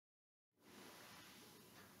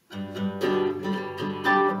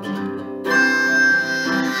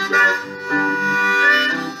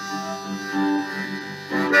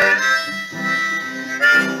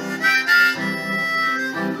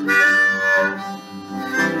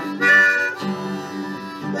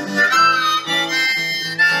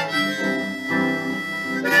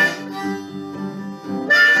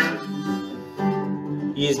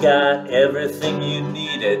got everything you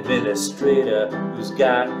need, administrator who's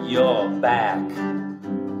got your back.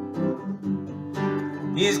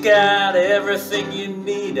 He's got everything you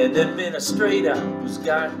need, an administrator who's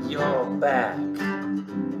got your back.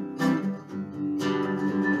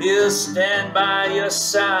 He'll stand by your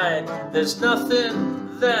side, there's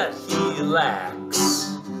nothing that he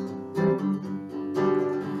lacks.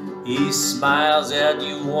 He smiles at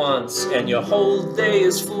you once and your whole day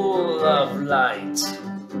is full of light.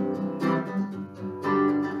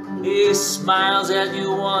 He smiles at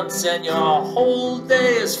you once and your whole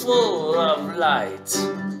day is full of light.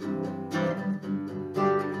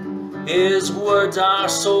 His words are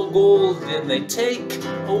so golden they take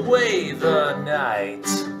away the night.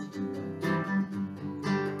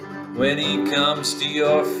 When he comes to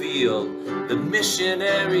your field, the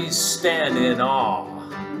missionaries stand in awe.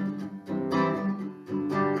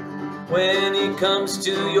 When he comes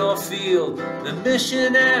to your field, the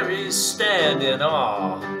missionaries stand in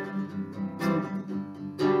awe.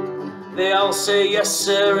 They all say yes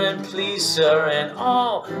sir and please sir, and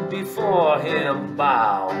all before him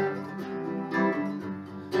bow.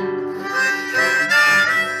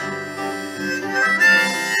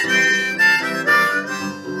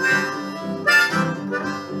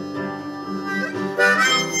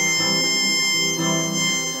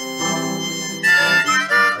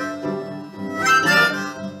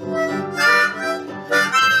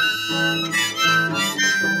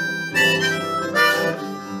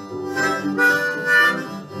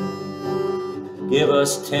 Give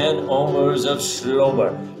us 10 omers of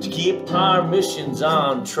Schlomer to keep our missions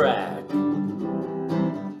on track.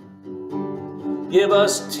 Give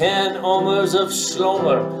us 10 omers of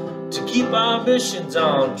Schlomer to keep our missions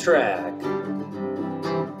on track.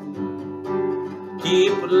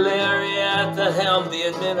 Keep Larry at the helm, the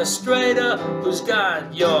administrator who's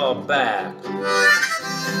got your back.